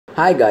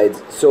Hi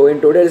guys, so in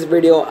today's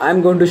video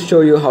I'm going to show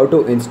you how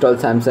to install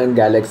Samsung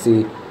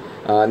Galaxy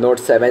Note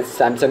 7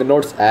 Samsung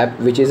Notes app,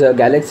 which is a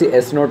Galaxy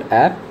S Note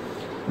app,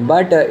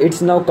 but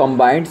it's now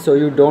combined, so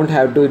you don't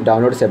have to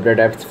download separate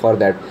apps for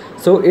that.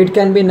 So it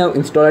can be now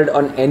installed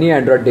on any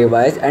Android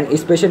device, and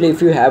especially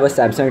if you have a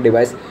Samsung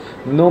device,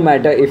 no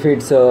matter if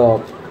it's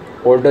a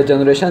older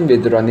generation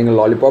with running a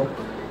Lollipop.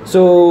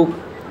 So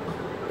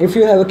if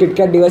you have a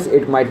KitKat device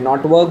it might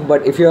not work,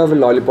 but if you have a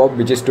Lollipop,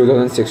 which is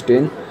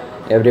 2016,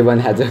 everyone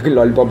has a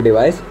Lollipop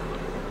device,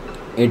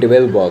 it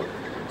will work.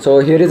 So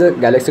here is a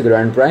Galaxy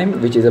Grand Prime,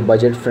 which is a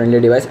budget friendly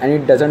device, and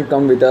it doesn't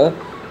come with a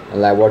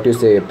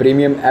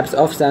premium apps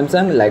of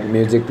Samsung like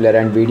music player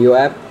and video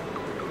app.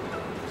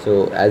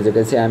 So as you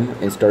can see, I'm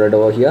installed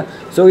over here.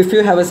 So if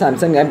you have a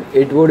Samsung app,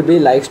 it would be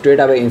like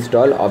straight away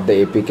install of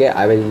the APK.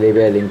 I will leave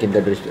a link in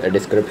the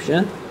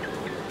description.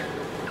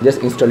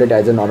 Just install it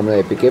as a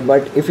normal APK,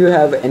 but if you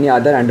have any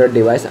other Android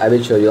device, I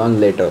will show you on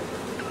later.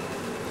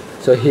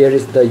 So here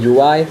is the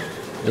UI.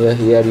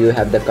 Here you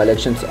have the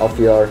collections of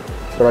your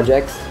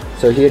projects.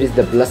 So here is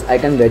the plus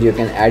icon where you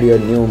can add your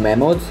new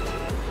memos.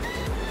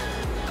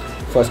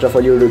 First of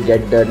all, you will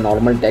get the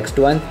normal text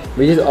one,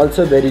 which is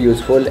also very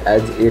useful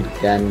as it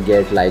can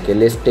get like a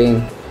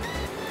listing,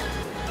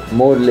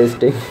 more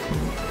listing,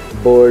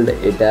 bold,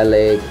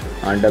 italic,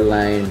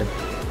 underlined,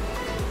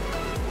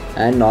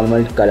 and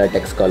normal color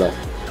text color.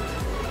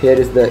 Here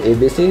is the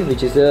ABC,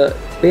 which is a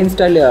pen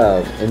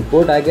style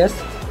input, I guess.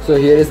 So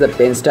here is the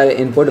pen style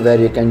input where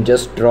you can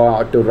just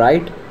draw to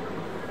write.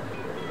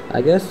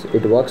 I guess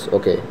it works.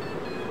 Okay,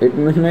 it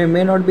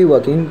may not be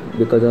working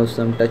because of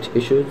some touch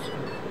issues.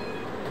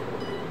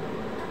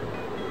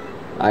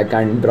 I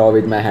can't draw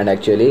with my hand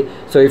actually.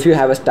 So if you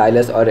have a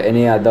stylus or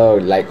any other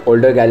like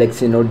older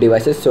Galaxy Note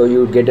devices, so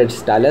you get a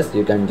stylus,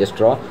 you can just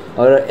draw,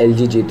 or a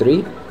LG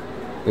G3,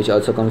 which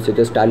also comes with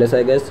a stylus,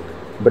 I guess.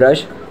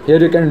 Brush, here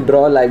you can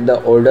draw like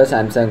the older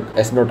Samsung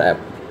S Note app.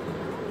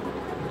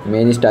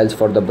 Many styles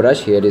for the brush.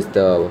 Here is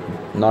the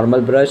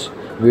normal brush.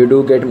 We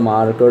do get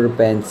marker,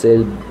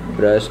 pencil,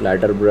 brush,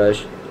 lighter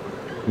brush,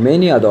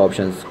 many other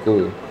options.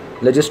 Cool.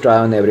 Let's just try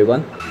on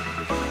everyone.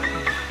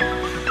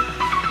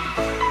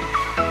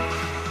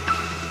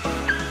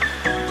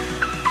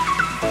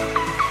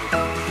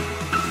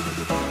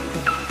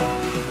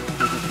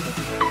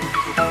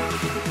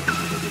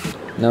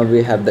 Now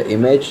we have the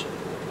image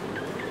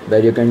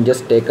where you can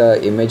just take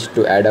a image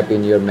to add up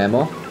in your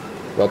memo.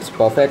 Works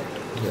perfect.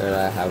 Here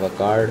I have a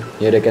card.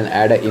 Here you can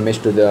add an image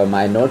to the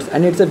My Notes,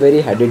 and it's a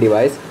very handy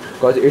device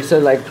because it's a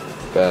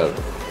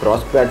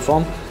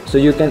cross-platform, so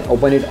you can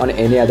open it on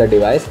any other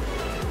device.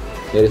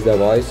 Here is the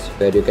voice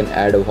where you can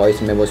add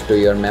voice memos to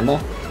your memo.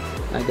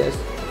 I guess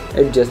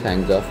it just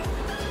hangs off.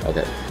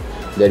 Okay,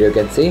 there you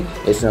can see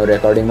it's now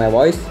recording my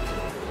voice,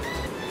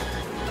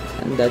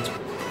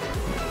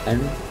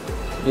 and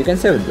you can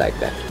save it like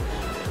that.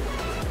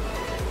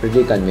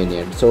 Pretty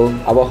convenient. So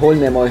our whole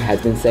memo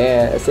has been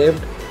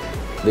saved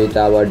with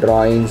our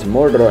drawings,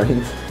 more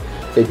drawings,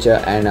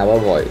 picture, and our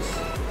voice.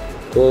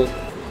 So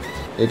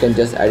you can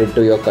just add it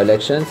to your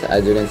collections.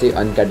 As you can see,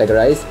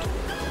 uncategorized.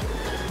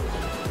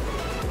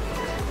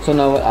 So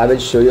now I will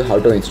show you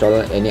how to install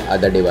on any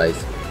other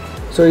device.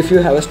 So if you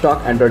have a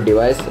stock Android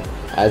device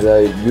as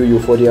a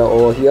Euphoria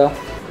over here,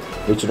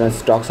 which runs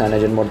stock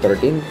CyanogenMod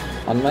 13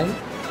 on mine,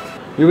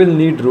 you will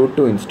need root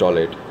to install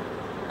it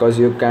because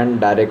you can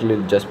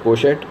directly just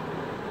push it.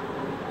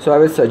 So I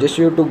will suggest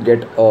you to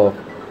get a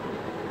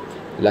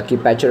Lucky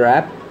Patcher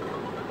app.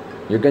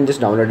 You can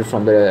just download it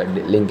from the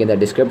link in the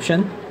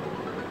description.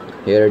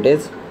 Here it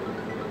is.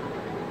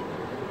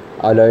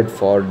 Allow it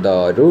for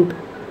the root.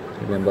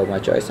 Remember my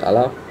choice,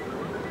 allow.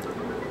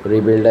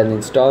 Rebuild and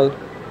install.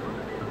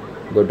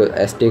 Go to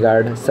SD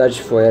card,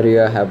 search for where you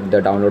have the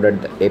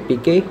downloaded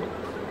APK.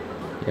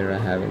 Here I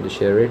have in the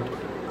share it.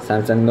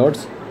 Samsung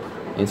Notes.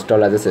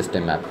 Install as a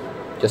system app.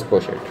 Just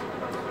push it.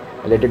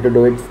 Let it to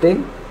do its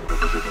thing.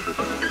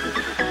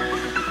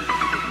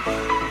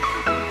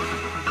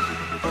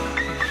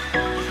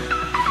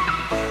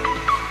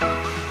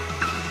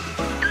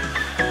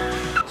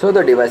 So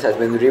the device has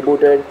been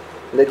rebooted.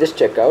 Let's just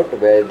check out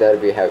whether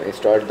we have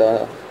installed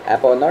the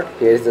app or not.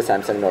 Here is the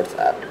Samsung Notes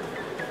app.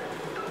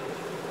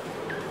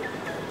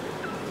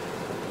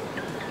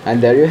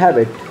 And there you have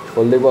it,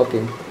 fully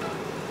working.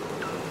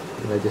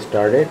 Let's just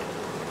start it.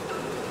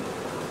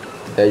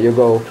 There you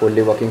go,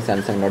 fully working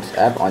Samsung Notes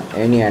app on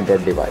any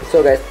Android device.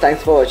 So guys,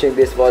 thanks for watching.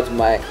 This was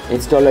my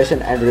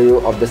installation and review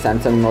of the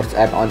Samsung Notes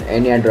app on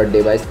any Android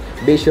device.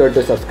 Be sure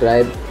to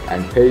subscribe,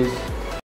 and peace.